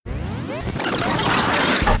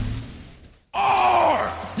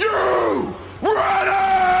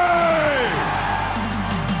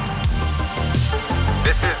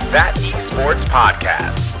That Esports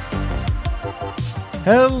Podcast.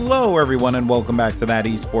 Hello, everyone, and welcome back to That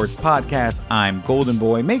Esports Podcast. I'm Golden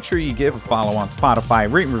Boy. Make sure you give a follow on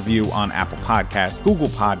Spotify, rate and review on Apple Podcasts, Google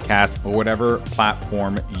Podcasts, or whatever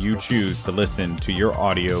platform you choose to listen to your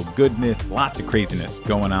audio goodness. Lots of craziness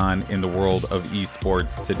going on in the world of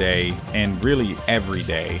esports today, and really every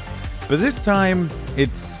day. But this time,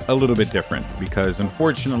 it's a little bit different because,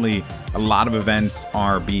 unfortunately, a lot of events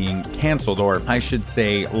are being canceled, or I should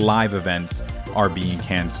say live events are being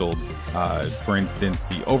canceled. For instance,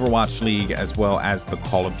 the Overwatch League as well as the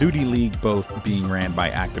Call of Duty League, both being ran by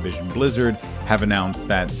Activision Blizzard, have announced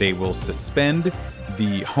that they will suspend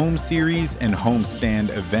the home series and homestand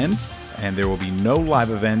events, and there will be no live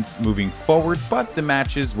events moving forward, but the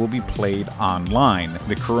matches will be played online.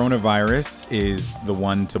 The coronavirus is the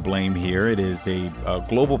one to blame here. It is a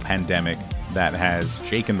global pandemic that has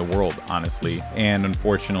shaken the world, honestly. And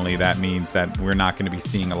unfortunately, that means that we're not going to be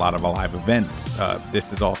seeing a lot of live events. This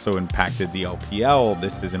has also impacted the LPL.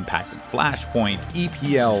 This has impacted Flashpoint,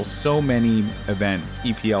 EPL, so many events.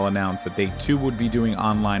 EPL announced that they too would be doing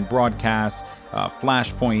online broadcasts.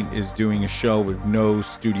 Flashpoint is doing a show with no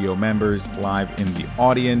studio members live in the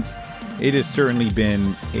audience. It has certainly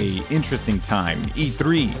been an interesting time.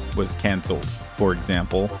 E3 was canceled, for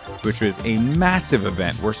example, which was a massive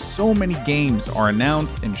event where so many games are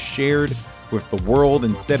announced and shared with the world.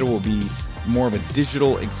 Instead, it will be more of a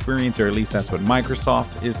digital experience, or at least that's what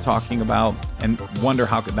Microsoft is talking about, and wonder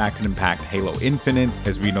how that could impact Halo Infinite,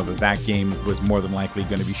 as we know that that game was more than likely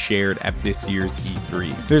going to be shared at this year's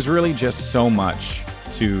E3. There's really just so much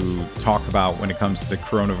to talk about when it comes to the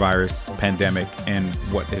coronavirus pandemic and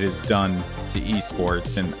what it has done to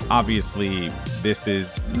esports. And obviously, this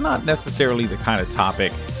is not necessarily the kind of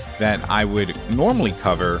topic that I would normally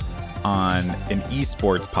cover on an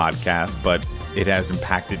esports podcast, but it has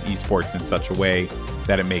impacted esports in such a way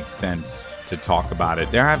that it makes sense to talk about it.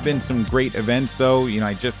 There have been some great events, though.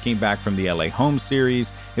 I just came back from the LA Home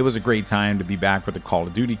Series. It was a great time to be back with the Call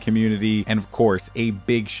of Duty community. And of course, a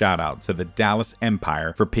big shout out to the Dallas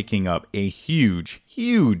Empire for picking up a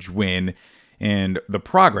huge win. And the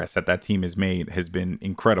progress that team has made has been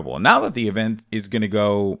incredible. And now that the event is going to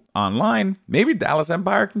go online, maybe Dallas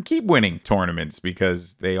Empire can keep winning tournaments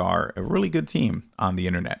because they are a really good team on the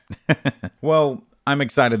internet. Well, I'm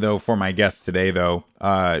excited, though, for my guest today, though.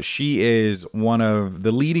 She is one of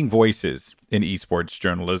the leading voices in esports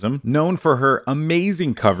journalism, known for her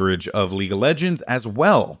amazing coverage of League of Legends as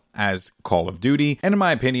well as Call of Duty. And in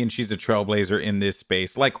my opinion, she's a trailblazer in this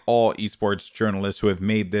space, like all esports journalists who have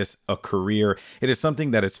made this a career. It is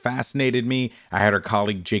something that has fascinated me. I had her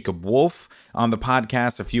colleague Jacob Wolf on the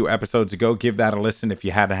podcast a few episodes ago. Give that a listen if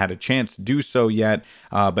you hadn't had a chance to do so yet.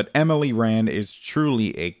 But Emily Rand is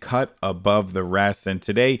truly a cut above the rest. And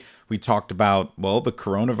today we talked about, well, the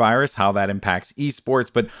coronavirus, how that impacts esports,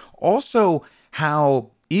 but also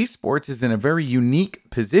how esports is in a very unique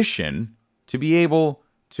position to be able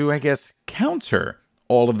to, I guess, counter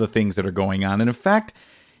all of the things that are going on. And in fact,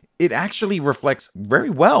 it actually reflects very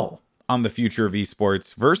well on the future of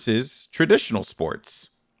esports versus traditional sports.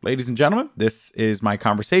 Ladies and gentlemen, this is my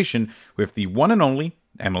conversation with the one and only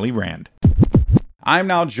Emily Rand. I'm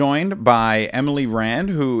now joined by Emily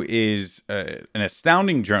Rand, who is an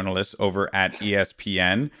astounding journalist over at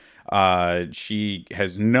ESPN. She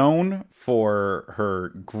has known for her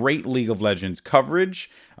great League of Legends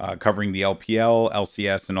coverage, covering the LPL,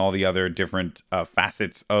 LCS, and all the other different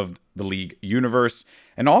facets of the League universe,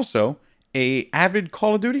 and also a avid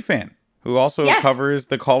Call of Duty fan who also covers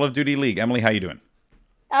the Call of Duty League. Emily, how you doing?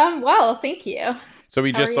 Well, thank you. So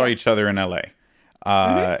we just saw each other in LA.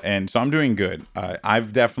 And so I'm doing good.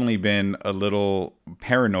 I've definitely been a little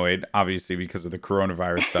paranoid, obviously, because of the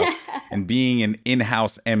coronavirus stuff. And being an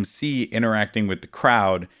in-house MC interacting with the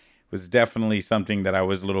crowd was definitely something that I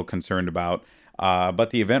was a little concerned about.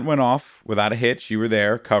 But the event went off without a hitch. You were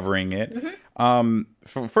there covering it.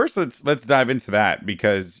 First, let's dive into that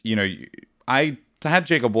because, I had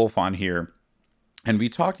Jacob Wolf on here and we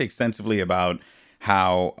talked extensively about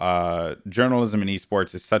how journalism in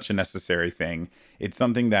esports is such a necessary thing. It's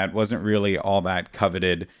something that wasn't really all that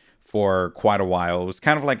coveted for quite a while. It was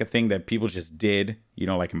kind of like a thing that people just did,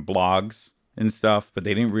 like in blogs and stuff, but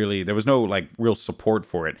they didn't really, there was no like real support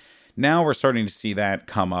for it. Now we're starting to see that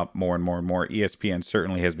come up more and more and more. ESPN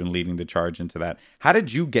certainly has been leading the charge into that. How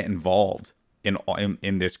did you get involved in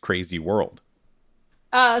this crazy world?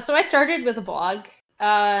 So I started with a blog.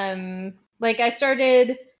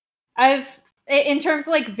 In terms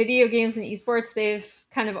of like video games and esports, they've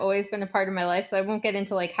kind of always been a part of my life. So I won't get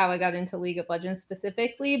into like how I got into League of Legends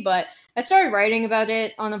specifically, but I started writing about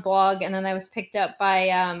it on a blog, and then I was picked up by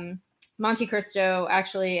Monte Cristo,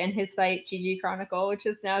 actually, and his site, GG Chronicle, which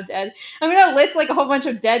is now dead. I'm going to list like a whole bunch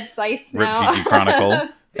of dead sites now. Rip GG Chronicle.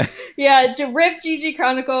 Yeah, rip GG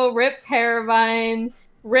Chronicle, rip Paravine,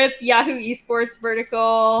 rip Yahoo Esports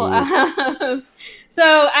Vertical.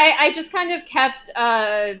 So I just kind of kept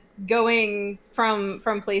going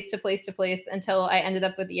from place to place to place until I ended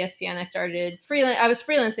up with ESPN. I was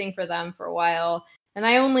freelancing for them for a while, and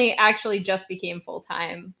I only actually just became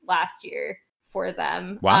full-time last year for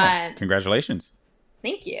them. Wow. Congratulations.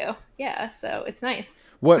 Thank you. Yeah, so it's nice.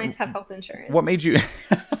 It's nice to have health insurance. What made you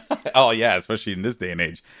Oh yeah, especially in this day and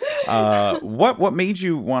age. What made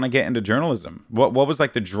you want to get into journalism? What was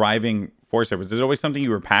like the driving force there? Was there always something you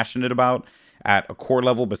were passionate about at a core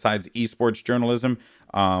level besides esports journalism?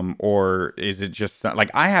 Or is it just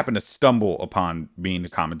like I happened to stumble upon being a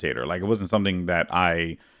commentator? Like it wasn't something that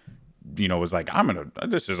I was like,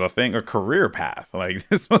 this is a career path. Like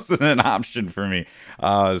this wasn't an option for me.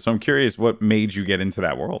 So I'm curious, what made you get into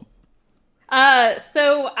that world?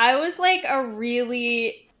 So I was like a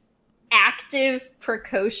really active,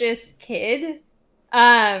 precocious kid.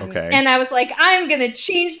 Okay. And I was like, I'm gonna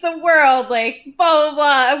change the world, like blah blah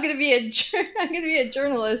blah. I'm gonna be a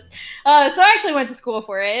journalist. So I actually went to school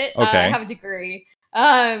for it. Okay. I have a degree.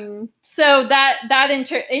 So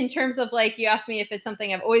that in terms of like, you asked me if it's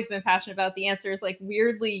something I've always been passionate about. The answer is like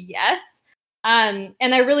weirdly yes. And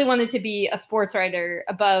I really wanted to be a sports writer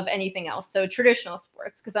above anything else. So traditional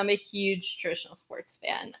sports, because I'm a huge traditional sports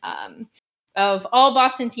fan. Of all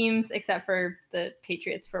Boston teams except for the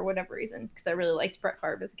Patriots for whatever reason, because I really liked Brett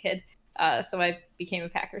Favre as a kid. So I became a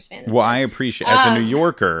Packers fan. Well, I appreciate, as a New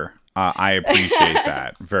Yorker, I appreciate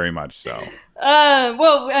that very much so.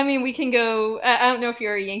 Well, I mean, we can go. I don't know if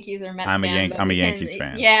you're a Yankees or Mets fan. I'm a Yankees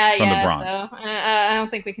fan. Yeah, from the Bronx. So I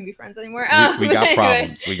don't think we can be friends anymore. We got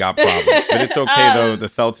problems. We got problems. But it's okay though. The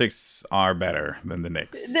Celtics are better than the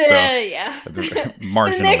Knicks. Yeah.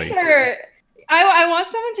 Marginally. The Knicks are. I want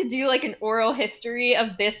someone to do like an oral history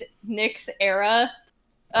of this Knicks era,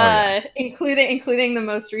 including the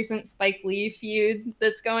most recent Spike Lee feud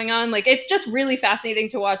that's going on. Like, it's just really fascinating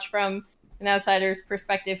to watch from an outsider's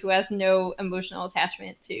perspective who has no emotional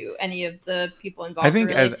attachment to any of the people involved. I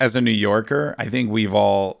think as a New Yorker, I think we've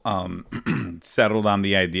all settled on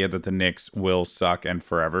the idea that the Knicks will suck and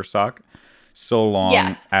forever suck so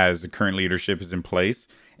long as the current leadership is in place.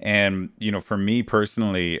 And, for me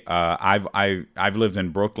personally, I've lived in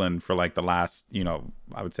Brooklyn for like the last,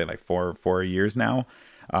 I would say like four years now.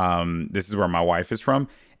 This is where my wife is from.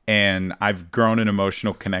 And I've grown an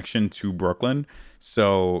emotional connection to Brooklyn.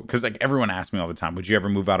 So, because like everyone asks me all the time, would you ever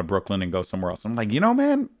move out of Brooklyn and go somewhere else? I'm like,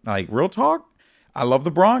 man, like real talk. I love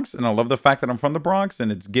the Bronx and I love the fact that I'm from the Bronx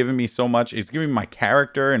and it's given me so much. It's giving me my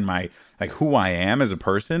character and my like who I am as a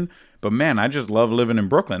person. But man, I just love living in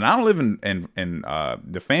Brooklyn. I don't live in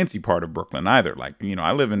the fancy part of Brooklyn either. Like,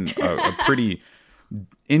 I live in a pretty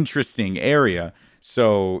interesting area.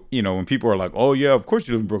 So, when people are like, oh yeah, of course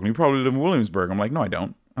you live in Brooklyn. You probably live in Williamsburg. I'm like, no, I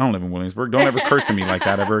don't. I don't live in Williamsburg. Don't ever curse at me like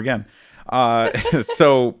that ever again.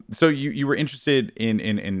 So you were interested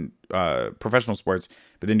in professional sports,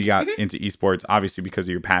 but then you got into esports, obviously because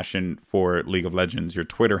of your passion for League of Legends. Your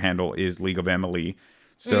Twitter handle is League of Emily.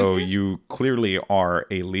 So you clearly are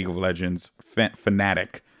a League of Legends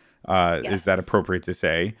fanatic. Yes. Is that appropriate to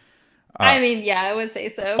say? I mean, yeah, I would say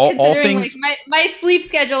so. Considering like my sleep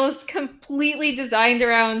schedule is completely designed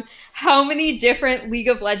around how many different League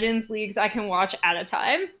of Legends leagues I can watch at a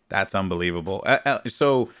time. That's unbelievable.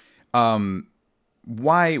 So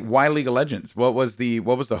why League of Legends? What was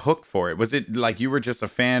the hook for it? Was it like you were just a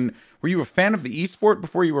fan? Were you a fan of the esport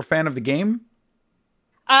before you were a fan of the game?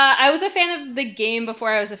 I was a fan of the game before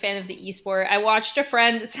I was a fan of the esport. I watched a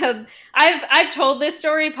friend. So I've told this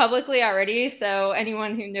story publicly already. So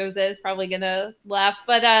anyone who knows it is probably gonna laugh.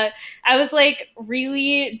 But I was like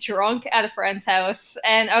really drunk at a friend's house,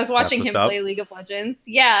 and I was watching him play League of Legends.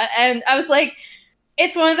 Yeah, and I was like,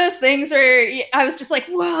 it's one of those things where I was just like,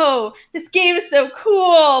 whoa, this game is so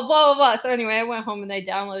cool, blah blah blah. So anyway, I went home and I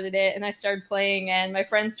downloaded it and I started playing, and my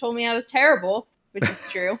friends told me I was terrible, which is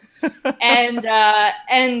true. and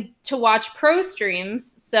to watch pro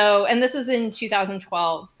streams. So, and this was in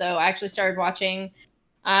 2012. So I actually started watching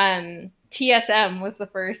TSM was the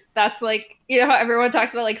first. That's like, how everyone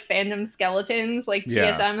talks about like fandom skeletons, like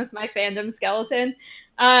TSM is my fandom skeleton.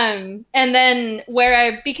 And then where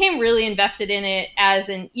I became really invested in it as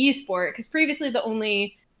an esport, because previously the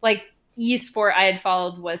only like esport I had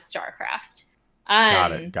followed was StarCraft.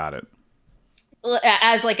 Got it.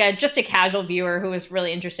 As like just a casual viewer who was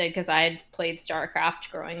really interested because I had played StarCraft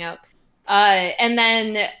growing up. And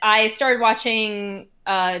then I started watching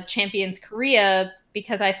Champions Korea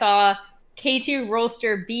because I saw K2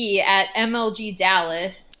 Rollster B at MLG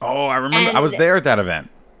Dallas. Oh, I remember. I was there at that event.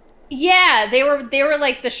 Yeah, they were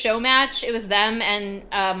like the show match. It was them and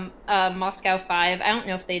Moscow 5. I don't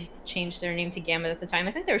know if they changed their name to Gambit at the time.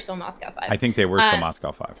 I think they were still Moscow 5. I think they were still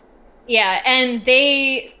Moscow 5. Yeah, and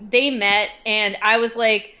they met, and I was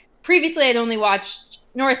like, previously I'd only watched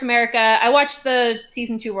North America. I watched the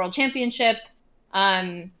Season 2 World Championship,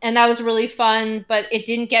 and that was really fun, but it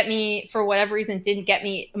didn't get me, for whatever reason, didn't get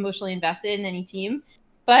me emotionally invested in any team.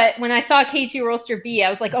 But when I saw K2 Rollster B, I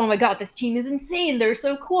was like, oh my god, this team is insane. They're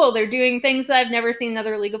so cool. They're doing things that I've never seen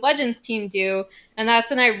another League of Legends team do. And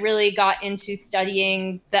that's when I really got into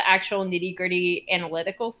studying the actual nitty-gritty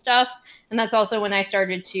analytical stuff. And that's also when I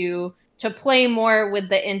started to play more with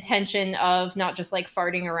the intention of not just like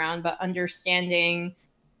farting around, but understanding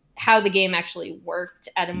how the game actually worked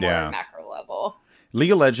at a more macro level.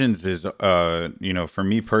 League of Legends is, for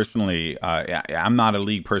me personally, I'm not a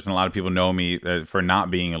League person. A lot of people know me for not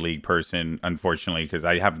being a League person, unfortunately, because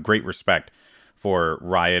I have great respect for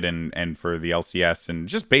Riot and for the LCS and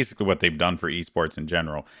just basically what they've done for esports in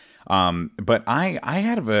general. But I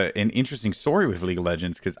had an interesting story with League of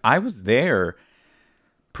Legends because I was there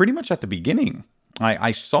pretty much at the beginning.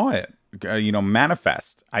 I saw it,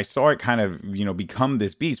 manifest. I saw it kind of, become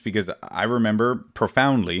this beast because I remember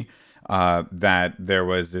profoundly that there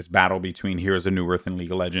was this battle between Heroes of Newerth and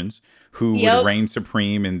League of Legends, who would reign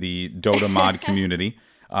supreme in the Dota mod community.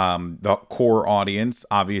 The core audience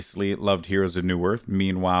obviously loved Heroes of Newerth.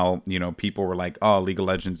 Meanwhile, people were like, oh, League of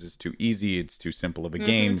Legends is too easy. It's too simple of a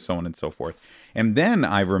game, so on and so forth. And then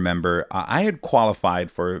I remember I had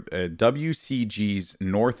qualified for WCG's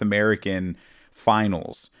North American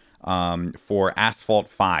finals for Asphalt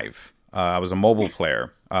 5. I was a mobile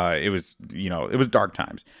player. It was dark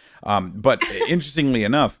times. But interestingly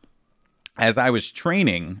enough, as I was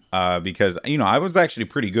training, because, I was actually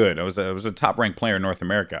pretty good. I was a top ranked player in North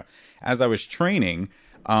America. As I was training,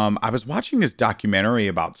 I was watching this documentary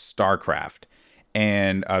about StarCraft.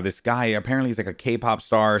 And this guy, apparently he's like a K-pop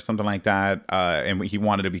star or something like that. And he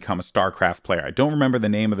wanted to become a StarCraft player. I don't remember the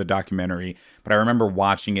name of the documentary, but I remember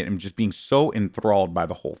watching it and just being so enthralled by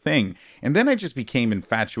the whole thing. And then I just became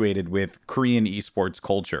infatuated with Korean esports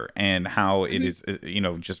culture and how it is,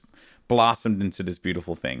 just blossomed into this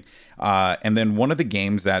beautiful thing. And then one of the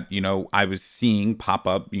games that, I was seeing pop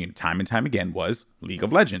up time and time again was League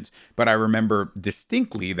of Legends. But I remember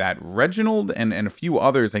distinctly that Reginald and a few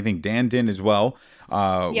others, I think Dan Din as well,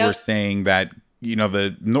 were saying that,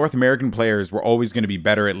 the North American players were always going to be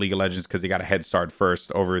better at League of Legends because they got a head start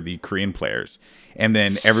first over the Korean players. And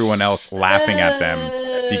then everyone else laughing at them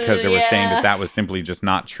because they were saying that was simply just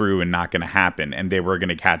not true and not going to happen. And they were going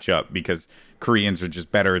to catch up because Koreans are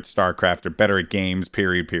just better at StarCraft or better at games,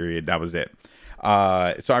 period. That was it.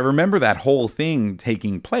 So I remember that whole thing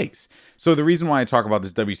taking place. So the reason why I talk about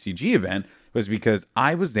this WCG event was because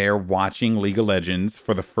I was there watching League of Legends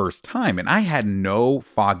for the first time, and I had no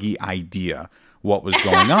foggy idea what was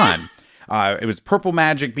going on. It was purple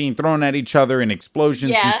magic being thrown at each other and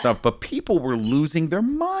explosions and stuff, but people were losing their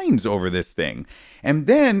minds over this thing. And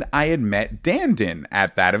then I had met Dan Din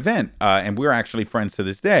at that event, and we're actually friends to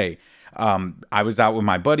this day. I was out with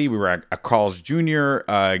my buddy. We were at Carl's Jr.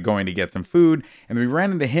 Going to get some food, and we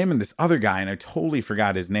ran into him and this other guy, and I totally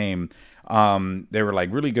forgot his name. They were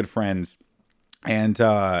like really good friends, and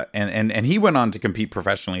he went on to compete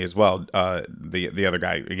professionally as well. The other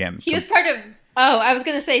guy again. He was part of. Oh, I was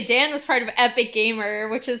gonna say Dan was part of Epic Gamer,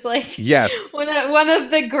 which is like one of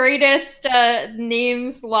the greatest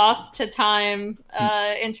names lost to time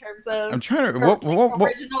in terms of. I'm trying to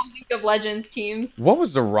original League of Legends teams. What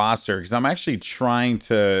was the roster? Because I'm actually trying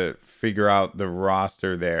to figure out the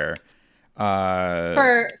roster there.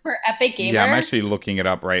 For Epic Gamer. Yeah, I'm actually looking it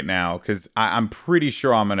up right now because I'm pretty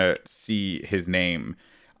sure I'm gonna see his name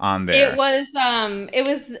on there. It was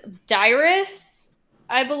Dyrus,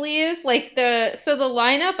 I believe. The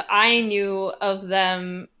lineup I knew of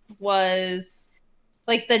them was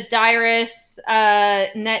like the Dyrus,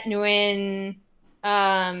 Net Nguyen,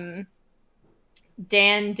 Dan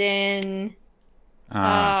Din.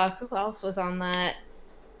 Who else was on that?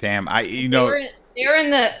 Damn, they were in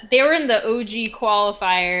the OG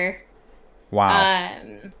qualifier. Wow.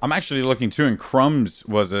 I'm actually looking too, and Crumbs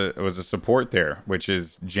was a support there, which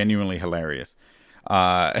is genuinely hilarious.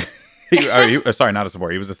 Sorry, not a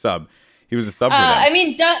support. He was a sub. He was a sub for them. I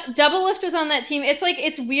mean, Doublelift was on that team. It's like,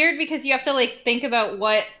 it's weird because you have to like think about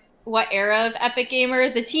what era of Epic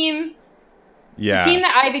Gamer. The team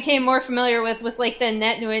that I became more familiar with was like the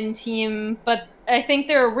Net Nguyen team, but I think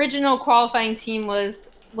their original qualifying team looks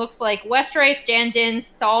like Westrice, Dan Din,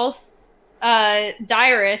 Salse,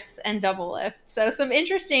 Dyrus, and Doublelift. So some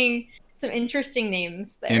interesting some interesting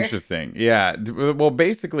names there. Interesting. Yeah. Well,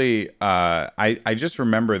 basically, I just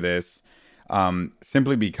remember this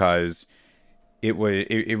simply because it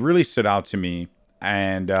really stood out to me,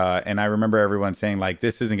 and I remember everyone saying like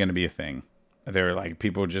this isn't going to be a thing. They're like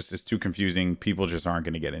people just it's too confusing. People just aren't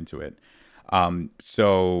going to get into it.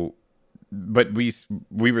 So, but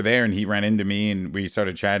we were there and he ran into me and we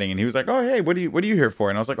started chatting and he was like, "Oh, hey, what are you here for?"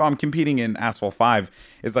 And I was like, "Oh, I'm competing in Asphalt 5.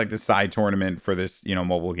 It's like this side tournament for this,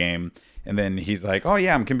 mobile game." And then he's like, "Oh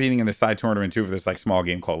yeah, I'm competing in this side tournament too for this like small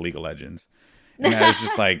game called League of Legends." And I was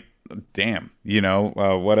just like, "Damn,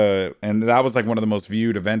 and that was like one of the most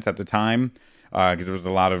viewed events at the time because there was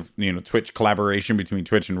a lot of Twitch collaboration between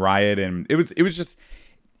Twitch and Riot, and it was just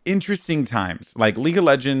interesting times. Like League of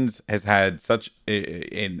Legends has had such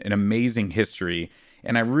an amazing history,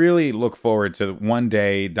 and I really look forward to one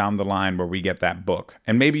day down the line where we get that book,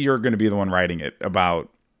 and maybe you're going to be the one writing it about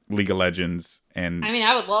League of Legends. And I mean,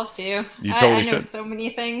 I would love to. You totally I know should. so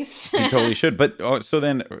many things. You totally should. But so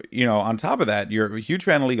then, on top of that, you're a huge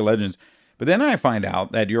fan of League of Legends. But then I find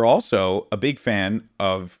out that you're also a big fan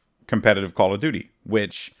of competitive Call of Duty,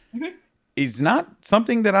 which is not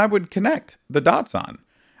something that I would connect the dots on.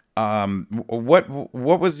 What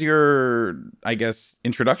was your, I guess,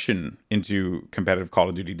 introduction into competitive Call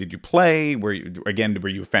of Duty? Did you play? Were you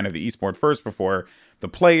a fan of the esport first before the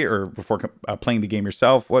play, or before playing the game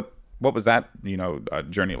yourself? What was that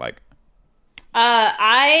journey like?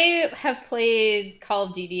 I have played Call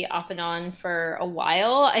of Duty off and on for a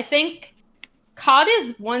while. I think COD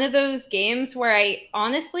is one of those games where I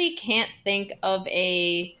honestly can't think of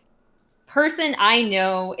a person I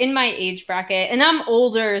know in my age bracket, and I'm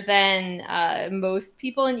older than most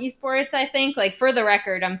people in esports. I think, like, for the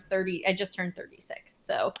record, I'm 30. I just turned 36,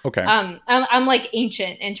 so okay. I'm like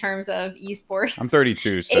ancient in terms of esports. I'm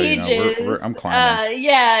 32, so ages. I'm climbing.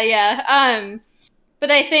 Yeah. But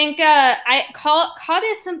I think COD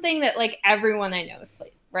is something that like everyone I know has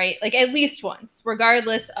played, right? Like at least once,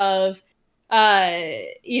 regardless of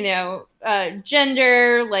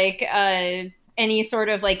gender, like any sort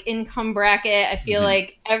of like income bracket. I feel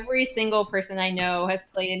like every single person I know has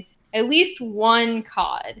played at least one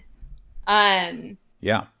COD.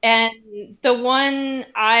 Yeah. And the one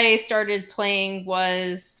I started playing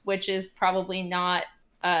which is probably not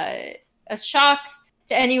a shock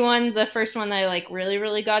to anyone, the first one I like really,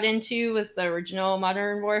 really got into was the original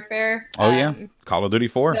Modern Warfare. Oh yeah, Call of Duty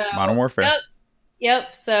 4, Modern Warfare.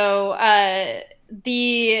 Yep. So but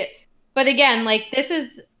again, like this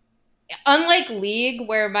is unlike League,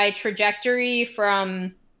 where my trajectory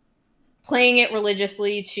from playing it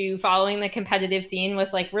religiously to following the competitive scene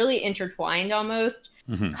was like really intertwined almost.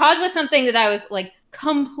 COD was something that I was like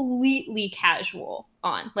completely casual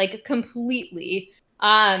on, like completely,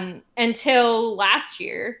 until last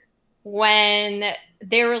year when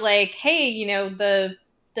they were like, "Hey, the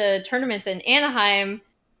tournament's in Anaheim.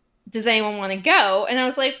 Does anyone want to go?" And I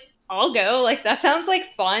was like, "I'll go. Like that sounds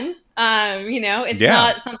like fun." It's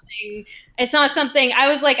not something I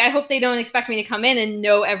was like, I hope they don't expect me to come in and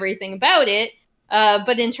know everything about it.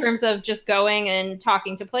 But in terms of just going and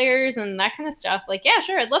talking to players and that kind of stuff, like, yeah,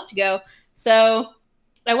 sure, I'd love to go. So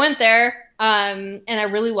I went there, and I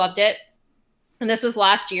really loved it. And this was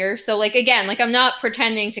last year. So like, again, like I'm not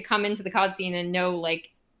pretending to come into the COD scene and know like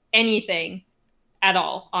anything at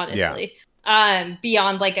all, honestly,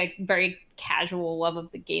 beyond like a very casual love of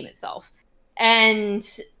the game itself. And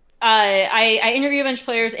I interview a bunch of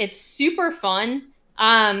players. It's super fun.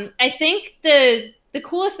 I think the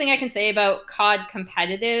coolest thing I can say about COD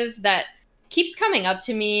competitive that keeps coming up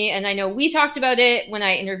to me, and I know we talked about it when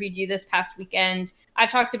I interviewed you this past weekend,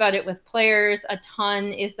 I've talked about it with players a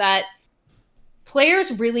ton, is that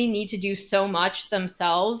players really need to do so much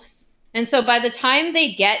themselves. And so by the time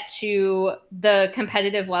they get to the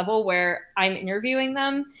competitive level where I'm interviewing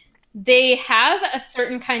them, they have a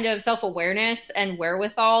certain kind of self-awareness and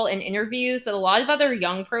wherewithal in interviews that a lot of other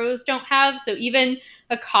young pros don't have. So even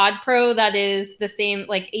a COD pro that is the same,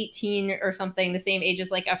 like 18 or something, the same age as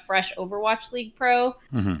like a fresh Overwatch League pro,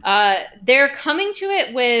 they're coming to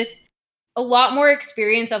it with a lot more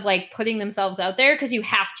experience of like putting themselves out there, because you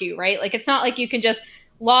have to, right? Like it's not like you can just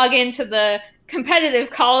log into the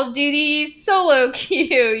competitive Call of Duty solo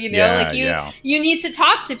queue, you need to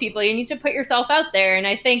talk to people, you need to put yourself out there. And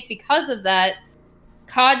I think because of that,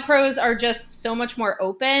 COD pros are just so much more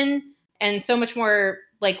open and so much more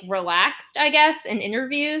like relaxed, I guess, in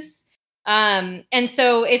interviews. And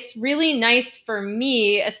so it's really nice for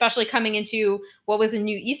me, especially coming into what was a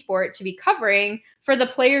new esport to be covering, for the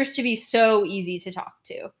players to be so easy to talk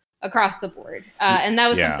to across the board. And that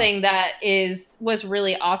was something that was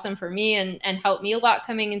really awesome for me and helped me a lot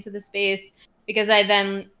coming into the space, because I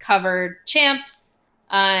then covered champs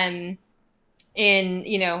in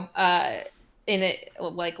a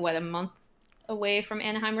month away from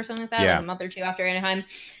Anaheim or something like that, like a month or two after Anaheim.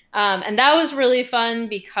 And that was really fun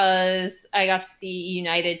because I got to see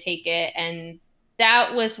United take it. And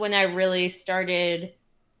that was when I really started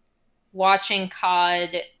watching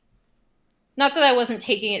COD. Not that I wasn't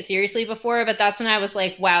taking it seriously before, but that's when I was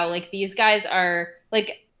like, wow, like these guys are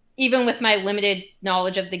like, even with my limited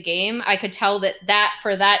knowledge of the game, I could tell that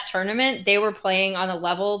for that tournament, they were playing on a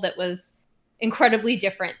level that was incredibly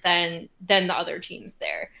different than the other teams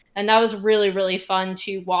there. And that was really, really fun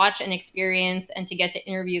to watch and experience and to get to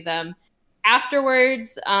interview them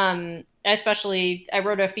afterwards. Especially, I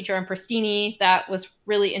wrote a feature on Pristini that was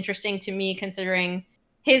really interesting to me, considering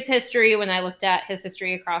his history when I looked at his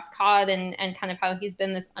history across COD and kind of how he's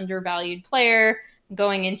been this undervalued player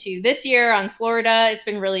going into this year on Florida. It's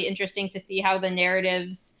been really interesting to see how the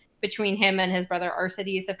narratives between him and his brother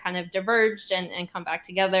Arcides have kind of diverged and come back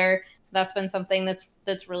together. That's been something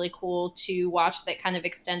that's really cool to watch, that kind of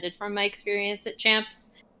extended from my experience at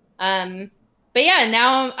Champs. But yeah,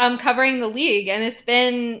 now I'm covering the league, and it's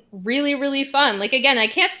been really, really fun. Like, again, I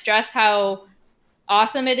can't stress how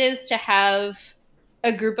awesome it is to have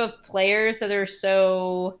a group of players that are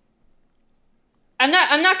so... I'm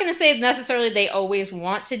not going to say necessarily they always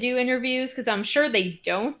want to do interviews, because I'm sure they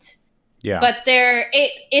don't. Yeah. But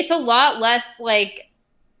it's a lot less like...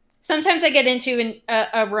 Sometimes I get into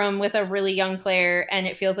a room with a really young player and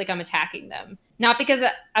it feels like I'm attacking them. Not because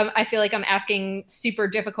I feel like I'm asking super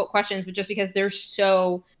difficult questions, but just because they're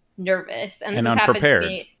so nervous. And this has happened to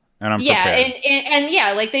me. And unprepared. Yeah, and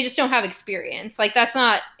yeah, like they just don't have experience. Like it's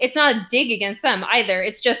not a dig against them either.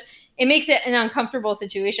 It's just, it makes it an uncomfortable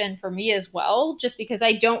situation for me as well, just because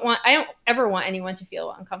I don't ever want anyone to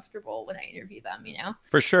feel uncomfortable when I interview them, you know?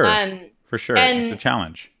 For sure. For sure. It's a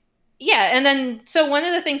challenge. Yeah, and then, so one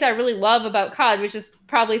of the things I really love about COD, which is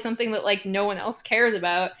probably something that, like, no one else cares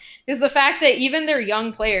about, is the fact that even their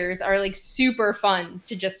young players are, like, super fun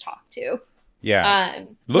to just talk to. Yeah.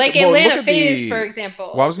 Atlanta FaZe, for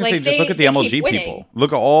example. Well, I was going to say, just look at the MLG people.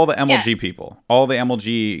 Look at all the MLG people. All the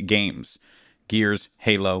MLG games. Gears,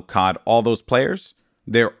 Halo, COD, all those players,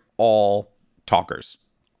 they're all talkers.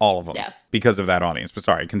 All of them. Yeah. Because of that audience. But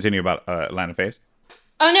sorry, continue about Atlanta FaZe.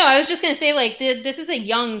 Oh, no, I was just going to say, like, this is a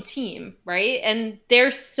young team, right? And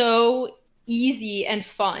they're so easy and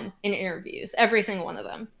fun in interviews, every single one of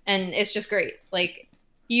them. And it's just great. Like,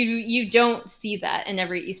 you don't see that in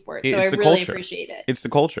every esport. So I really appreciate it. It's the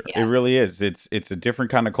culture. Yeah. It really is. It's a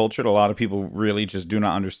different kind of culture that a lot of people really just do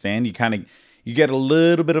not understand. You get a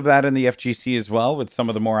little bit of that in the FGC as well with some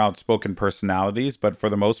of the more outspoken personalities. But for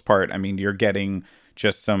the most part, I mean, you're getting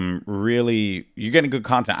just you're getting good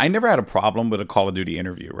content. I never had a problem with a Call of Duty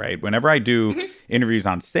interview, right? Whenever I do interviews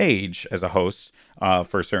on stage as a host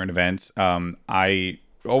for certain events, I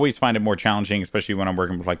always find it more challenging, especially when I'm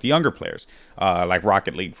working with like the younger players, like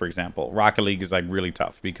Rocket League, for example. Rocket League is like really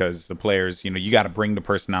tough because the players, you got to bring the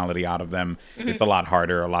personality out of them. It's a lot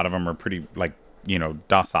harder. A lot of them are pretty like,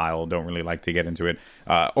 docile, don't really like to get into it.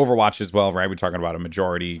 Overwatch as well, right? We're talking about a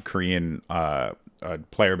majority Korean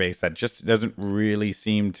player base that just doesn't really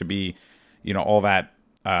seem to be, all that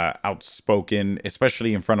outspoken,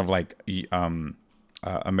 especially in front of like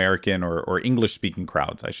American or English speaking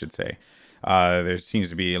crowds, I should say. There seems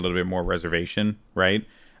to be a little bit more reservation, right?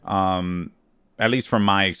 At least from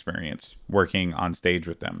my experience working on stage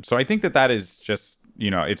with them. So I think that is just,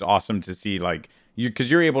 it's awesome to see, like,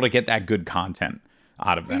 because you're able to get that good content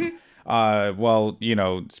out of them. Well,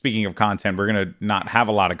 speaking of content, we're going to not have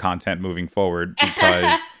a lot of content moving forward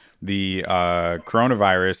because the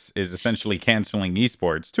coronavirus is essentially canceling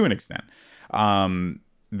esports to an extent.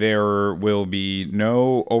 There will be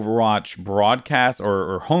no Overwatch broadcast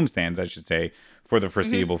or homestands, I should say, for the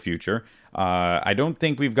foreseeable future. I don't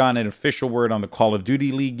think we've gotten an official word on the Call of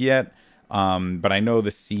Duty League yet, but I know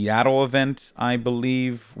the Seattle event, I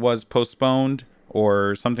believe, was postponed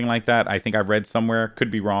or something like that. I think I read somewhere.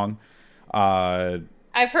 Could be wrong.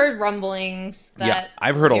 I've heard rumblings that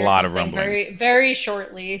I've heard a lot of rumblings very, very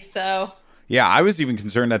shortly. So yeah, I was even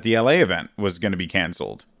concerned that the LA event was going to be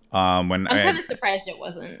canceled. I'm kind of surprised it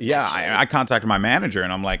wasn't. Yeah, I contacted my manager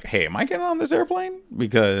and I'm like, hey, am I getting on this airplane?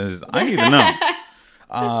 Because I need to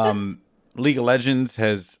know. League of Legends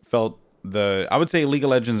has felt I would say League of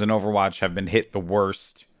Legends and Overwatch have been hit the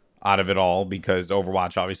worst out of it all, because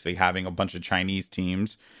Overwatch obviously having a bunch of Chinese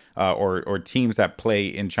teams or teams that play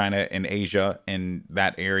in China and Asia, and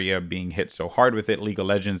that area being hit so hard with it. League of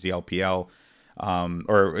Legends, the LPL,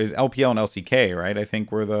 or is LPL and LCK, right? I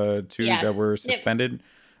think were the two that were suspended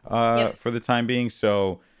for the time being.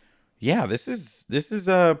 So Yeah, this is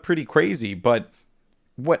pretty crazy. But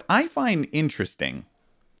what I find interesting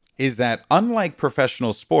is that unlike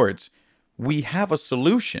professional sports, we have a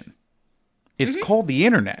solution. It's called the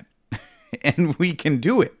internet, and we can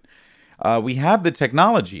do it. We have the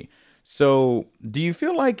technology. So, do you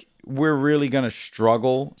feel like we're really going to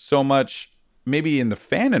struggle so much, maybe in the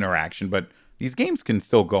fan interaction, but these games can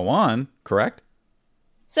still go on, correct?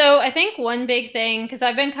 So I think one big thing, because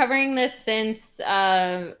I've been covering this since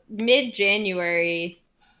mid-January,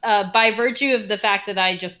 by virtue of the fact that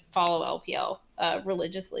I just follow LPL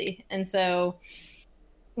religiously. And so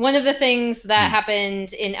one of the things that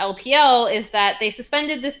happened in LPL is that they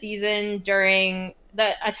suspended the season during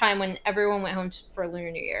a time when everyone went home for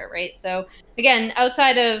Lunar New Year, right? So again,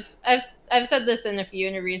 outside of, I've said this in a few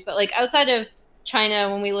interviews, but like outside of China,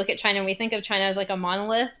 when we look at China, we think of China as like a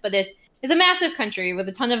monolith, but it is a massive country with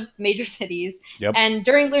a ton of major cities. Yep. And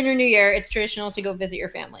during Lunar New Year, it's traditional to go visit your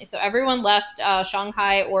family. So everyone left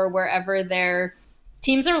Shanghai or wherever their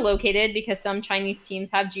teams are located, because some Chinese teams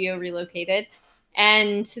have geo-relocated.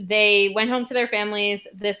 And they went home to their families.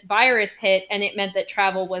 This virus hit, and it meant that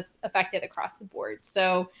travel was affected across the board.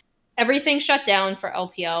 So everything shut down for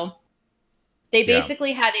LPL. They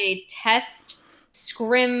basically had a test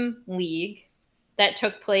scrim league that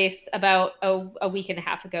took place about a week and a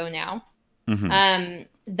half ago now.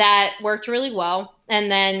 That worked really well.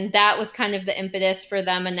 And then that was kind of the impetus for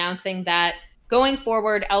them announcing that going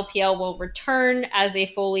forward, LPL will return as a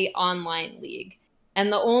fully online league.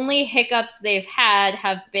 And the only hiccups they've had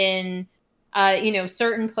have been,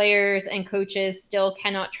 certain players and coaches still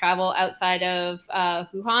cannot travel outside of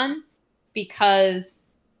Wuhan, because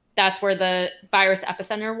that's where the virus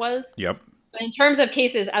epicenter was. Yep. But in terms of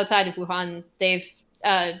cases outside of Wuhan, they've,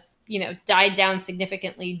 died down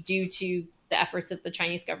significantly due to the efforts that the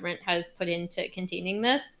Chinese government has put into containing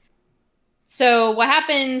this. So what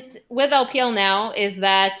happens with LPL now is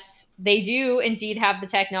that they do indeed have the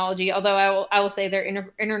technology, although I will say their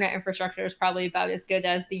internet infrastructure is probably about as good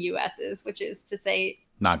as the US's, which is to say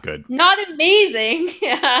not good, not amazing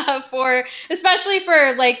especially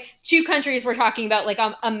for like two countries we're talking about, like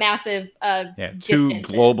a massive two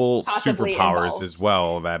global superpowers involved as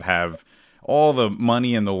well that have all the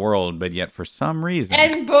money in the world, but yet for some reason,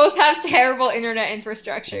 and both have terrible internet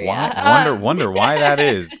infrastructure. Wonder why that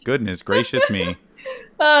is. Goodness gracious me.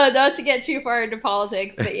 Not to get too far into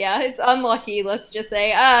politics, but yeah, it's unlucky, let's just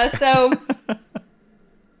say.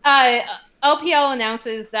 LPL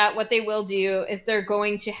announces that what they will do is they're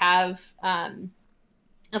going to have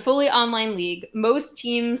a fully online league. Most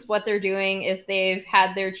teams, what they're doing is they've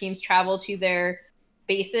had their teams travel to their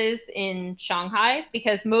bases in Shanghai,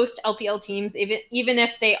 because most LPL teams, even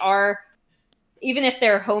if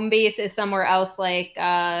their home base is somewhere else, like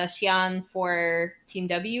Xi'an for Team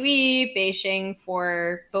WE, Beijing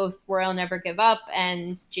for both Royal Never Give Up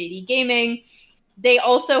and JD Gaming, they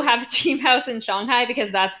also have a team house in Shanghai,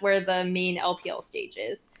 because that's where the main LPL stage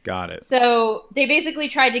is. Got it. So they basically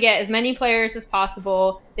tried to get as many players as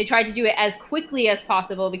possible. They tried to do it as quickly as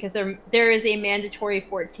possible, because there is a mandatory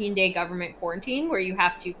 14-day government quarantine where you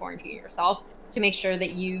have to quarantine yourself to make sure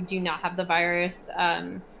that you do not have the virus.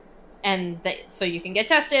 So you can get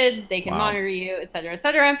tested, they can monitor you, et cetera, et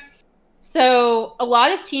cetera. So a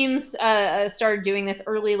lot of teams started doing this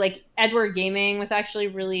early. Like Edward Gaming was actually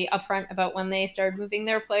really upfront about when they started moving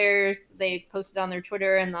their players. They posted on their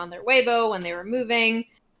Twitter and on their Weibo when they were moving.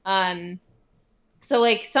 So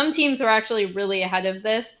like some teams were actually really ahead of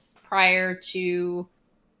this prior to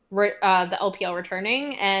the LPL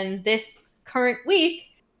returning. And this current week,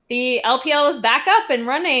 the LPL is back up and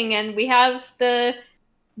running, and we have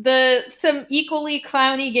some equally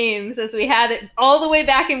clowny games as we had it all the way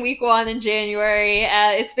back in week 1 in January.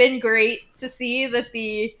 It's been great to see that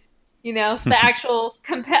the actual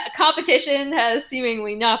competition has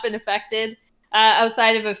seemingly not been affected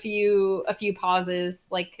outside of a few pauses,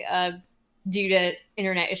 like due to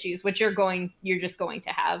internet issues, which you're just going to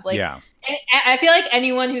have. Like, yeah. I feel like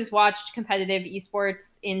anyone who's watched competitive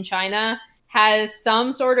esports in China has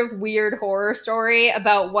some sort of weird horror story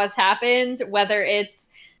about what's happened, whether it's,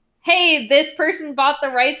 hey, this person bought the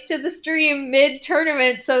rights to the stream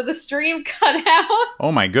mid-tournament, so the stream cut out.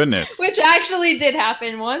 Oh my goodness. Which actually did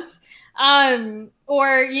happen once.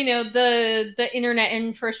 Or, the internet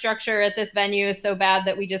infrastructure at this venue is so bad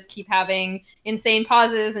that we just keep having insane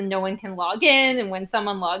pauses and no one can log in. And when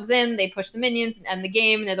someone logs in, they push the minions and end the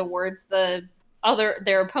game, and it awards their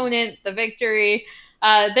opponent the victory.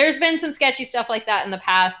 There's been some sketchy stuff like that in the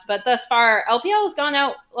past, but thus far, LPL has gone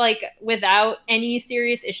out like without any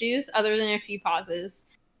serious issues other than a few pauses.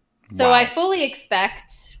 So I fully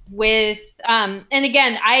expect with, and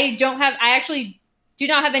again, I actually do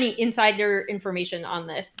not have any insider information on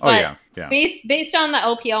this. Oh, But yeah. based on the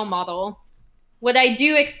LPL model, what I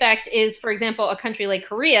do expect is, for example, a country like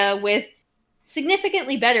Korea with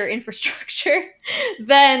significantly better infrastructure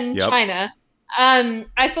than China.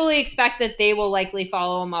 I fully expect that they will likely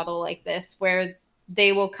follow a model like this, where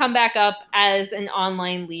they will come back up as an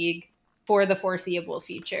online league for the foreseeable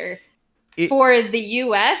future. For the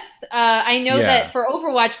US, I know that for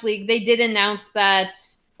Overwatch League, they did announce that,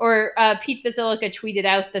 or Pete Basilica tweeted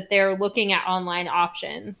out that they're looking at online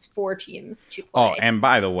options for teams to play. Oh, and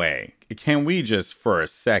by the way, can we just for a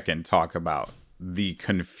second talk about the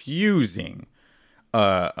confusing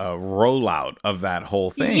rollout of that whole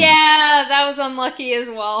thing? Yeah, that was unlucky as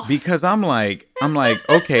well. Because I'm like,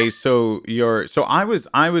 okay, so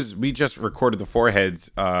we just recorded the Foreheads,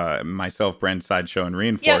 myself, Brent, Sideshow, and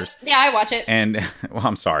Reinforce. Yeah, I watch it. And well,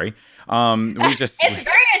 I'm sorry. It's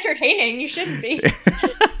very entertaining. You shouldn't be.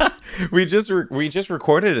 we just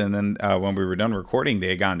recorded, and then when we were done recording,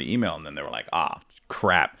 they got an email, and then they were like,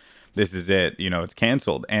 crap, this is it. It's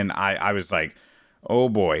canceled. And I was like, oh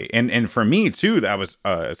boy. And for me too, that was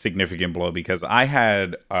a significant blow, because I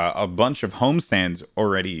had a bunch of homestands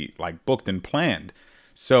already like booked and planned.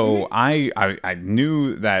 So I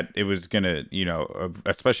knew that it was going to,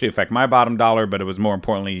 especially affect my bottom dollar, but it was more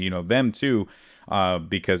importantly, them too,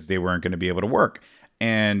 because they weren't going to be able to work.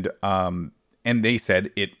 And they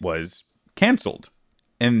said it was canceled.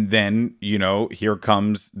 And then, here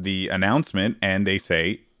comes the announcement, and they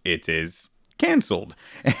say it is canceled.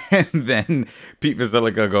 And then Pete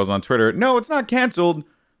Basilica goes on Twitter, no, it's not canceled.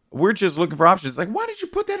 We're just looking for options. Like, why did you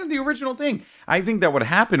put that in the original thing? I think that what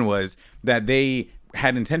happened was that they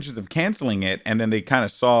had intentions of canceling it, and then they kind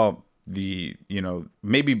of saw the,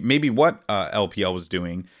 maybe what LPL was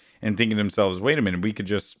doing, and thinking to themselves, wait a minute, we could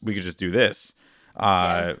just do this.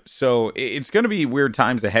 So it's going to be weird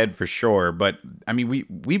times ahead for sure. But I mean,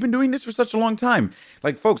 we've been doing this for such a long time.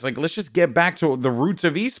 Like, folks, like, let's just get back to the roots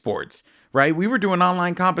of esports, right? We were doing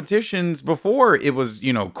online competitions before it was,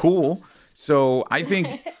 cool. So I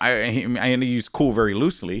think I use cool very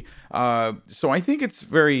loosely. So I think it's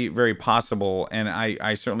very, very possible. And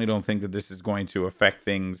I certainly don't think that this is going to affect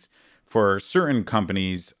things for certain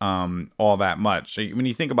companies all that much. When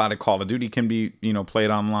you think about it, Call of Duty can be, played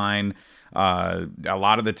online. A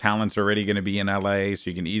lot of the talent's already going to be in LA, so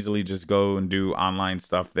you can easily just go and do online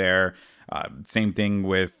stuff there. Same thing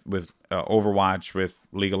with Overwatch, with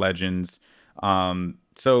League of Legends.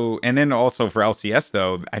 So, and then also for LCS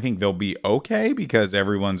though, I think they'll be okay because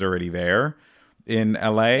everyone's already there in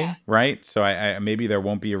LA, right? So I maybe there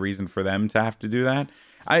won't be a reason for them to have to do that.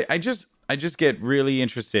 I just get really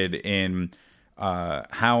interested in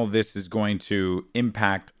how this is going to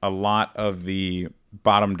impact a lot of the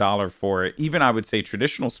bottom dollar for even, I would say,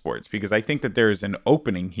 traditional sports, because I think that there's an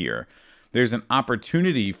opening here. There's an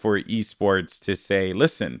opportunity for esports to say,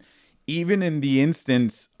 listen, even in the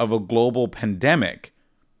instance of a global pandemic,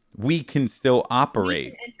 we can still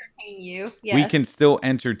operate. We can entertain you. Yes. We can still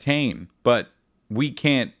entertain, but you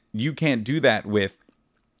can't do that with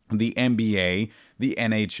the NBA, the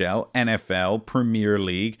NHL, NFL, Premier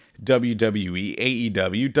League, WWE,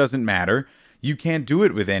 AEW, doesn't matter. You can't do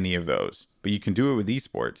it with any of those, but you can do it with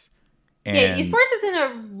esports. And esports is in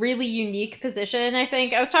a really unique position, I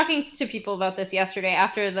think. I was talking to people about this yesterday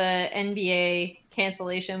after the NBA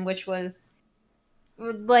cancellation, which was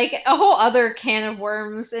like a whole other can of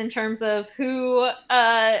worms in terms of who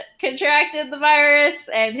contracted the virus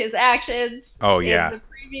and his actions. Oh, yeah. In the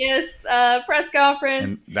previous press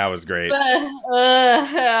conference. And that was great. But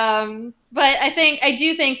I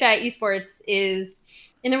do think that esports is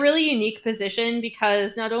in a really unique position,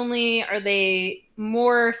 because not only are they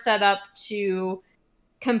more set up to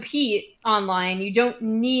compete online, you don't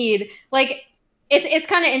need, like, it's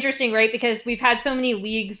kind of interesting, right? Because we've had so many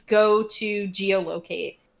leagues go to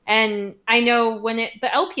geolocate. And I know when the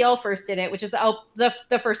LPL first did it, which is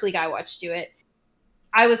the first league I watched do it,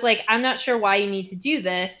 I was like, I'm not sure why you need to do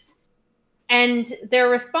this. And their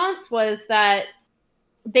response was that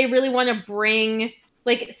they really want to bring,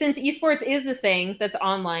 like, since esports is a thing that's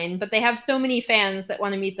online, but they have so many fans that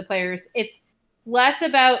want to meet the players, it's less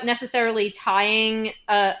about necessarily tying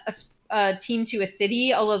a team to a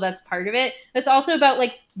city, although that's part of it. It's also about,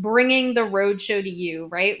 like, bringing the road show to you,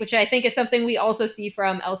 right? Which I think is something we also see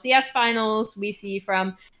from LCS finals. We see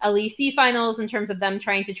from LEC finals in terms of them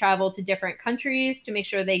trying to travel to different countries to make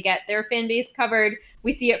sure they get their fan base covered.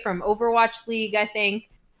 We see it from Overwatch League, I think.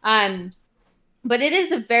 But it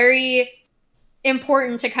is a very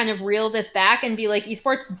important to kind of reel this back and be like,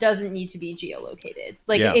 esports doesn't need to be geolocated.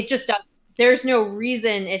 Like, It just doesn't. There's no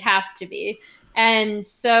reason it has to be. And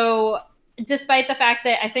so despite the fact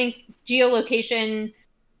that I think geolocation,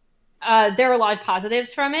 there are a lot of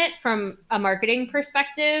positives from it from a marketing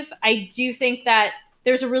perspective. I do think that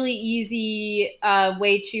there's a really easy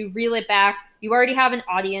way to reel it back. You already have an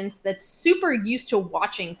audience that's super used to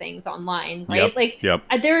watching things online, right?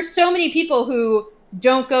 There are so many people who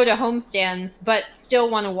don't go to homestands but still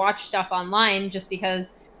want to watch stuff online just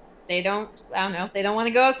because they don't want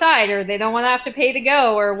to go outside, or they don't want to have to pay to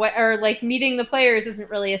go, or like meeting the players isn't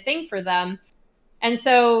really a thing for them. And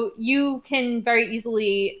so you can very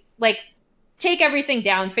easily like take everything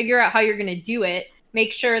down, figure out how you're going to do it,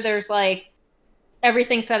 make sure there's like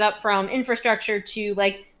everything set up from infrastructure to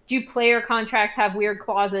like, do player contracts have weird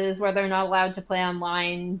clauses where they're not allowed to play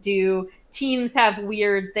online? Do teams have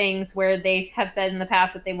weird things where they have said in the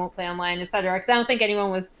past that they won't play online, et cetera? Because I don't think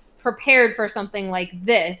anyone was prepared for something like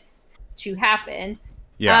this to happen.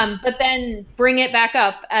 Yeah. But then bring it back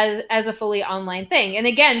up as a fully online thing. And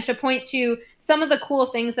again, to point to some of the cool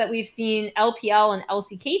things that we've seen LPL and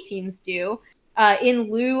LCK teams do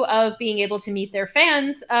in lieu of being able to meet their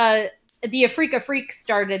fans. The Afrika Freaks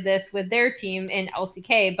started this with their team in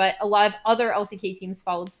LCK, but a lot of other LCK teams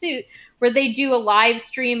followed suit, where they do a live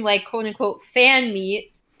stream, like quote unquote fan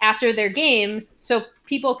meet after their games, so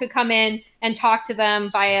people could come in and talk to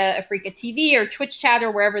them via Afrika TV or Twitch chat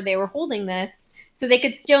or wherever they were holding this, so they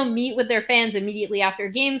could still meet with their fans immediately after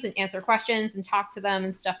games and answer questions and talk to them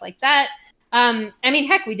and stuff like that. I mean,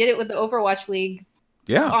 heck, we did it with the Overwatch League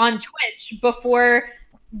on Twitch before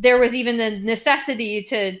there was even the necessity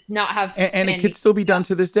to not have. And it could still be done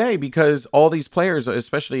to this day, because all these players,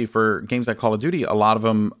 especially for games like Call of Duty, a lot of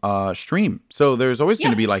them stream. So there's always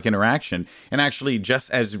going to be like interaction. And actually,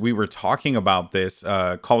 just as we were talking about this,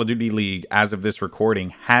 Call of Duty League, as of this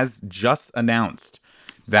recording, has just announced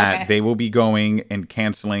that they will be going and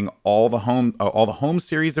canceling all the home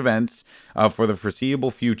series events for the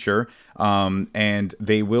foreseeable future, and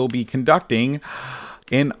they will be conducting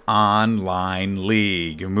an online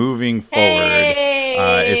league moving forward.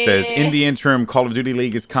 It says, in the interim, Call of Duty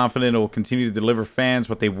League is confident it will continue to deliver fans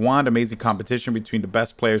what they want: amazing competition between the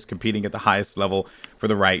best players competing at the highest level for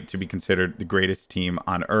the right to be considered the greatest team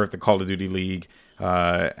on earth. The Call of Duty League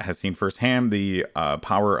has seen firsthand the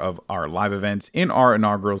power of our live events in our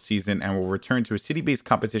inaugural season, and will return to a city-based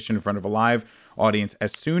competition in front of a live audience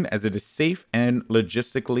as soon as it is safe and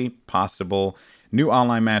logistically possible. New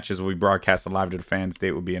online matches will be broadcasted live to the fans.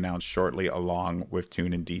 Date will be announced shortly, along with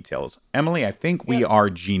tune and details. Emily, I think we are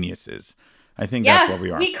geniuses. I think that's what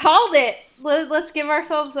we are. We called it. Let's give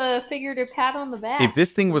ourselves a figurative pat on the back. If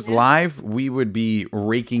this thing was live, we would be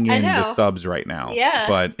raking in the subs right now. Yeah.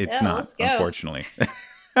 But it's not, unfortunately.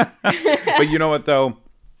 But you know what, though?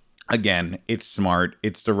 Again, it's smart.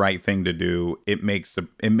 It's the right thing to do. It makes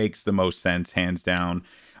the most sense, hands down.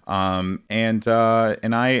 And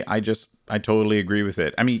I totally agree with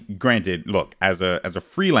it. I mean, granted, look, as a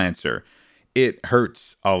freelancer, it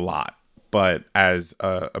hurts a lot. But as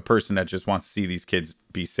a person that just wants to see these kids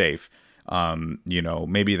be safe,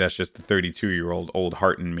 maybe that's just the 32-year-old old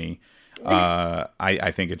heart in me.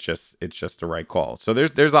 I think it's just the right call. So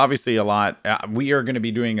there's obviously a lot. We are going to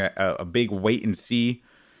be doing a big wait and see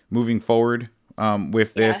moving forward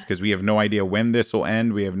with this, because we have no idea when this will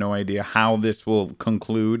end. We have no idea how this will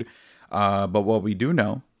conclude. But what we do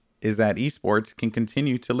know is that esports can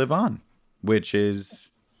continue to live on, which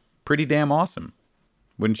is pretty damn awesome.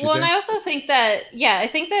 Wouldn't you say? And I also think that, I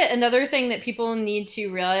think that another thing that people need to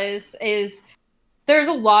realize is there's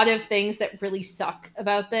a lot of things that really suck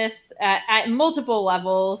about this at multiple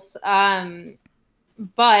levels.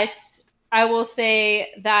 But I will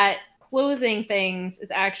say that closing things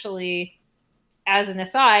is actually, as an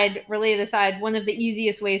aside, related aside, one of the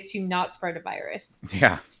easiest ways to not spread a virus.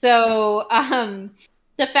 Yeah. So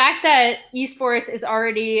the fact that esports is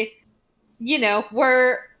already,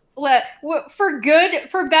 we're for good,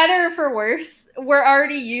 for better, for worse, we're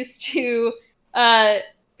already used to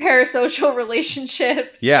parasocial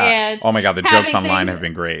relationships. Yeah. And oh my God, the jokes online have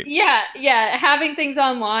been great. Yeah. Having things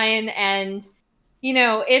online, and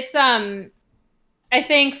it's I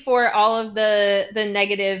think for all of the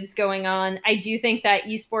negatives going on, I do think that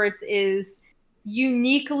esports is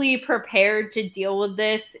uniquely prepared to deal with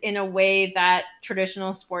this in a way that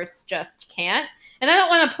traditional sports just can't. And I don't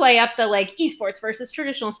want to play up the like esports versus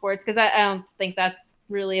traditional sports, because I don't think that's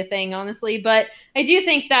really a thing, honestly. But I do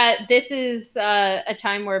think that this is a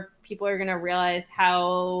time where people are going to realize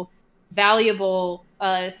how valuable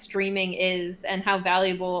streaming is, and how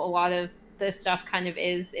valuable a lot of this stuff kind of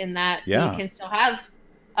is, in that we can still have,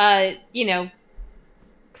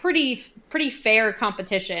 pretty fair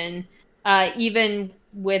competition, even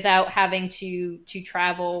without having to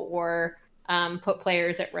travel or put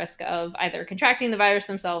players at risk of either contracting the virus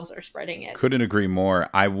themselves or spreading it. Couldn't agree more.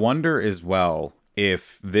 I wonder as well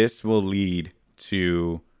if this will lead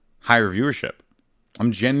to higher viewership.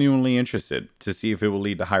 I'm genuinely interested to see if it will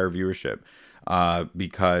lead to higher viewership,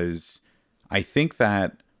 because I think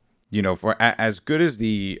that, for as good as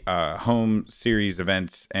the home series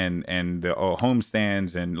events and the home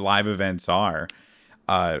stands and live events are,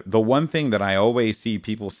 the one thing that I always see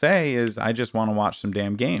people say is, I just want to watch some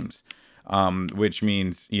damn games, which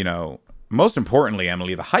means, most importantly,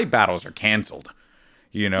 Emily, the hype battles are canceled.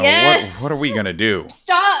 Yes! What are we gonna do?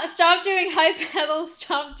 Stop doing hype battles.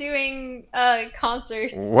 Stop doing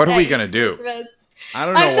concerts. What are we gonna do? I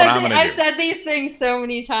don't know what I'm gonna do. I've said these things so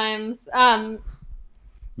many times.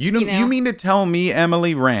 You mean to tell me,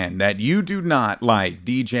 Emily Rand, that you do not like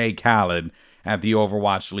DJ Khaled at the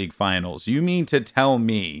Overwatch League finals? You mean to tell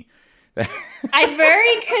me that I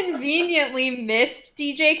very conveniently missed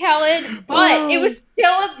DJ Khaled, but it was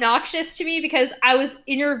still obnoxious to me because I was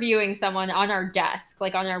interviewing someone on our desk,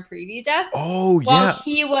 like on our preview desk. Oh, while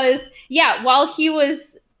he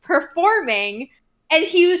was performing, and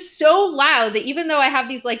he was so loud that even though I have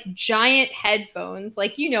these like giant headphones,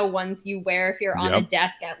 like ones you wear if you're on a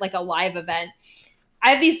desk at like a live event,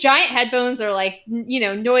 I have these giant headphones or like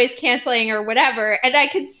noise canceling or whatever, and I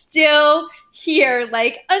could still hear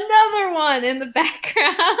like another one in the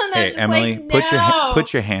background. Hey, Emily, like, no.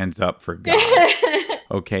 put your hands up for God.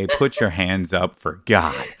 Okay, put your hands up for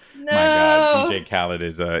God. No. My God, DJ Khaled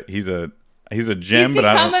is he's a gem, He's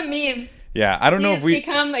but become a meme. Yeah, I don't know if we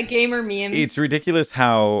become a gamer meme. It's ridiculous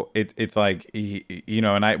how it's like,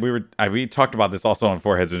 and we talked about this also on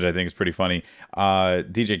Foreheads, which I think is pretty funny.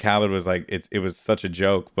 DJ Khaled was like, it was such a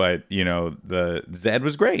joke, but the Zed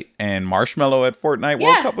was great, and Marshmello at Fortnite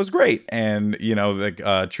World Cup was great, and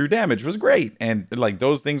True Damage was great, and like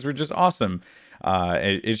those things were just awesome.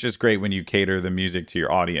 It's just great when you cater the music to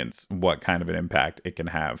your audience, what kind of an impact it can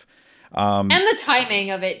have, and the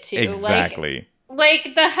timing of it too. Exactly. Like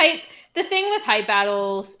the hype. The thing with hype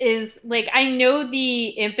battles is, like, I know the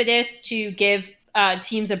impetus to give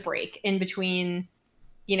teams a break in between,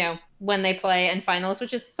 when they play and finals,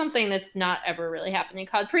 which is something that's not ever really happened in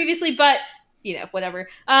COD previously, but, whatever.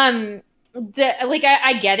 I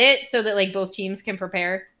get it, so that, like, both teams can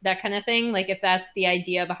prepare, that kind of thing, like, if that's the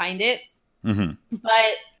idea behind it. Mm-hmm.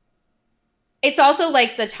 But it's also,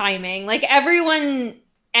 like, the timing. Like, everyone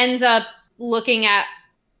ends up looking at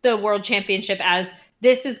the World Championship as,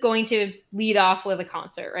 this is going to lead off with a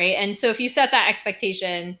concert, right? And so if you set that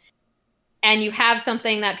expectation and you have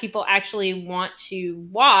something that people actually want to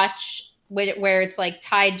watch, where it's like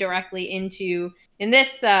tied directly into, in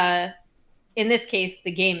this case,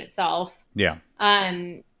 the game itself. Yeah.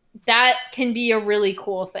 That can be a really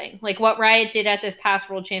cool thing. Like what Riot did at this past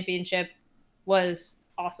World Championship was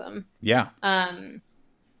awesome. Yeah.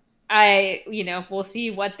 We'll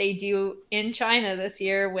see what they do in China this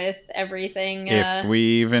year with everything. If we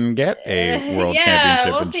even get a World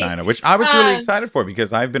Championship in China, which I was really excited for,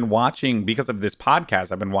 because I've been watching, because of this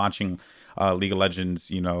podcast, I've been watching League of Legends,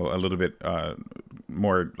 a little bit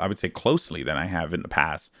more, I would say, closely than I have in the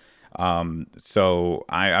past. So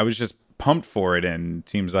I was just pumped for it, and it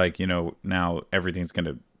seems like, now everything's going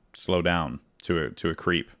to slow down to a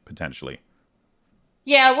creep, potentially.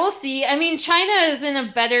 Yeah, we'll see. I mean, China is in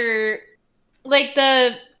a better,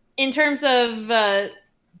 in terms of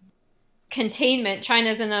containment,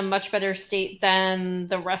 China's in a much better state than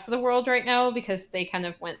the rest of the world right now, because they kind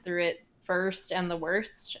of went through it first and the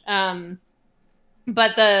worst.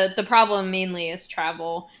 But the problem mainly is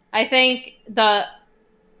travel. I think the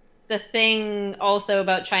thing also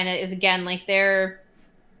about China is, again, like the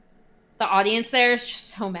audience there is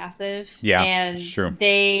just so massive. Yeah, and true.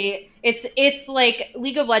 It's like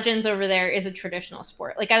League of Legends over there is a traditional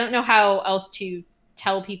sport. Like, I don't know how else to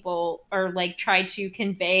tell people or like try to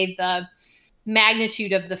convey the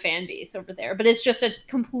magnitude of the fan base over there, but it's just a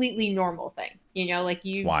completely normal thing. Like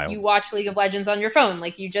you watch League of Legends on your phone,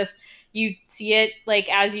 like you see it like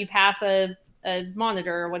as you pass a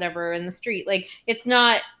monitor or whatever in the street. Like it's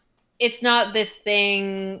not this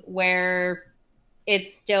thing where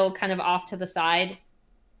it's still kind of off to the side,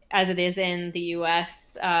 as it is in the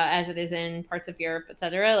US, as it is in parts of Europe,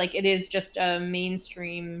 etc. Like it is just a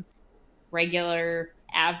mainstream, regular,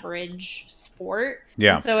 average sport.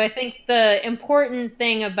 Yeah. And so I think the important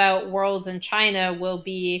thing about Worlds in China will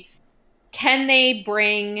be, can they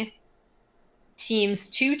bring teams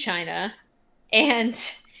to China and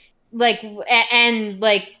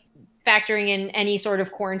factoring in any sort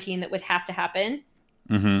of quarantine that would have to happen.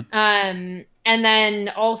 Mm-hmm. And then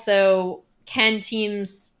also, can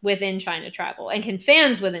teams within China travel, and can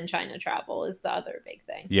fans within China travel is the other big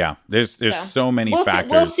thing. Yeah, there's so many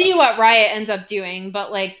factors. We'll see what Riot ends up doing,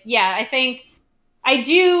 but like, yeah, I think I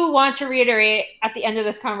do want to reiterate at the end of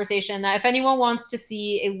this conversation that if anyone wants to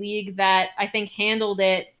see a league that I think handled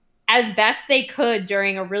it as best they could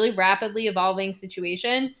during a really rapidly evolving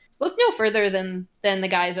situation, look no further than the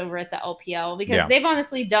guys over at the LPL, because they've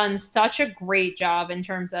honestly done such a great job in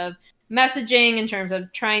terms of messaging, in terms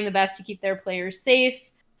of trying the best to keep their players safe.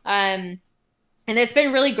 And it's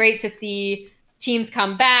been really great to see teams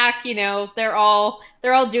come back. You know, they're all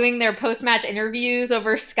doing their post-match interviews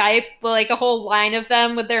over Skype, like a whole line of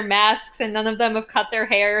them with their masks, and none of them have cut their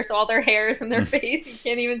hair, so all their hair is in their face. You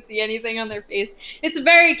can't even see anything on their face. It's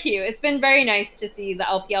very cute. It's been very nice to see the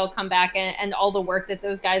LPL come back and all the work that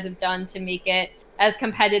those guys have done to make it as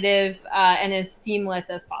competitive and as seamless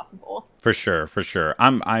as possible. For sure.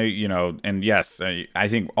 And yes, I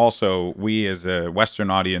think also we as a Western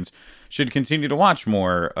audience should continue to watch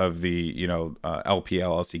more of the, LPL,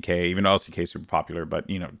 LCK, even though LCK is super popular, but,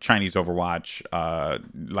 Chinese Overwatch,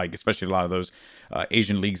 like especially a lot of those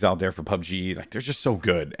Asian leagues out there for PUBG, like they're just so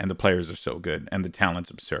good, and the players are so good, and the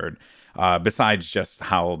talent's absurd. Besides just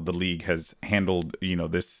how the league has handled,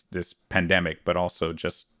 this pandemic, but also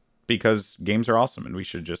just because games are awesome and we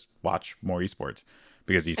should just watch more esports.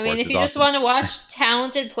 Because esports, I mean, if you just want to watch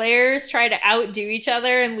talented players try to outdo each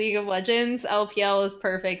other in League of Legends, LPL is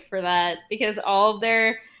perfect for that, because all of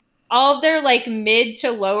their like mid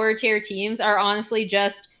to lower tier teams are honestly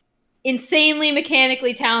just insanely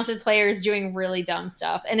mechanically talented players doing really dumb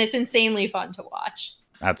stuff, and it's insanely fun to watch.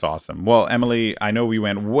 That's awesome. Well, Emily, I know we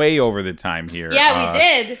went way over the time here. Yeah, we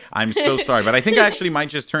did. I'm so sorry, but I think I actually might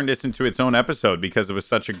just turn this into its own episode because it was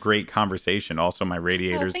such a great conversation. Also, my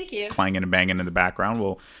radiators clanging and banging in the background.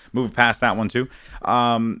 We'll move past that one too.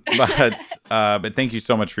 But thank you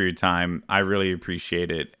so much for your time. I really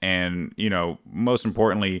appreciate it. And, most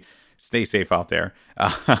importantly, stay safe out there.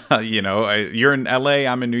 You're in LA,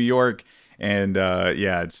 I'm in New York. And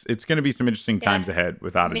it's going to be some interesting times ahead,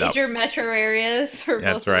 without a doubt. Major metro areas for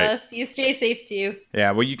both of us. You stay safe too. Yeah,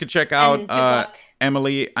 well, you can check out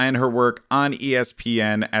Emily and her work on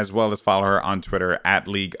ESPN, as well as follow her on Twitter at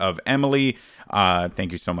League of Emily.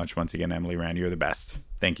 Thank you so much once again, Emily Rand. You're the best.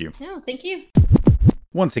 Thank you. No, thank you.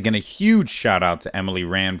 Once again, a huge shout out to Emily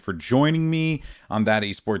Rand for joining me on That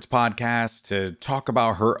Esports Podcast to talk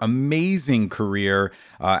about her amazing career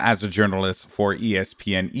as a journalist for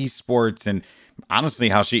ESPN Esports, and honestly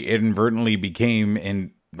how she inadvertently became a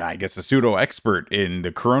pseudo expert in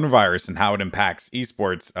the coronavirus and how it impacts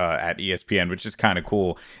esports at ESPN, which is kind of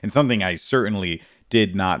cool and something I certainly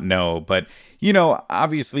did not know. But,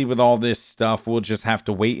 obviously with all this stuff, we'll just have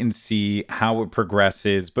to wait and see how it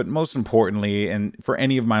progresses. But most importantly, and for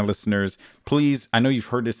any of my listeners, please, I know you've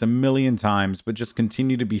heard this a million times, but just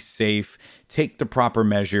continue to be safe, take the proper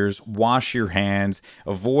measures, wash your hands,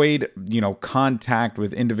 avoid, contact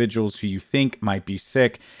with individuals who you think might be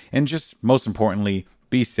sick, and just most importantly,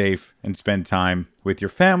 be safe and spend time with your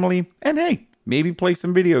family. And hey, maybe play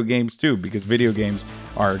some video games too, because video games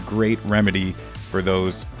are a great remedy for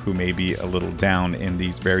those who may be a little down in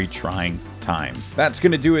these very trying times. That's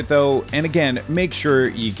going to do it though. And again, make sure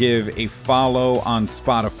you give a follow on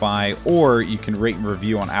Spotify, or you can rate and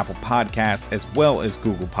review on Apple Podcasts as well as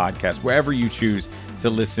Google Podcasts, wherever you choose to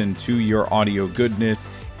listen to your audio goodness.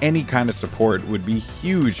 Any kind of support would be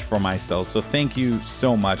huge for myself. So thank you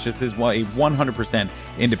so much. This is a 100%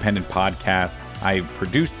 independent podcast. I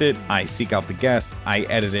produce it, I seek out the guests, I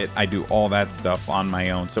edit it, I do all that stuff on my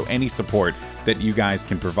own. So any support that you guys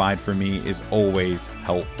can provide for me is always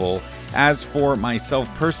helpful. As for myself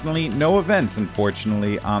personally, no events,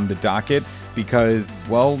 unfortunately, on the docket because,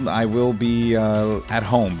 well, I will be at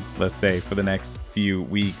home, let's say, for the next few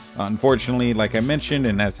weeks. Unfortunately, like I mentioned,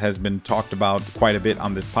 and as has been talked about quite a bit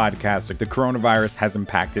on this podcast, the coronavirus has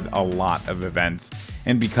impacted a lot of events.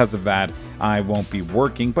 And because of that, I won't be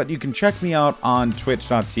working, but you can check me out on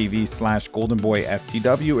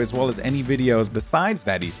twitch.tv/GoldenBoyFTW, as well as any videos besides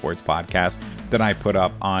That Esports Podcast that I put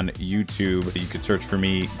up on YouTube. You can search for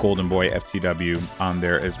me, GoldenBoyFTW, on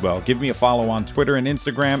there as well. Give me a follow on Twitter and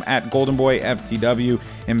Instagram at GoldenBoyFTW,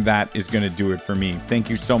 and that is going to do it for me. Thank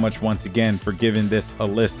you so much once again for giving this a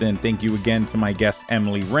listen. Thank you again to my guest,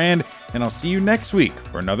 Emily Rand, and I'll see you next week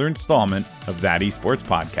for another installment of That Esports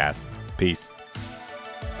Podcast. Peace.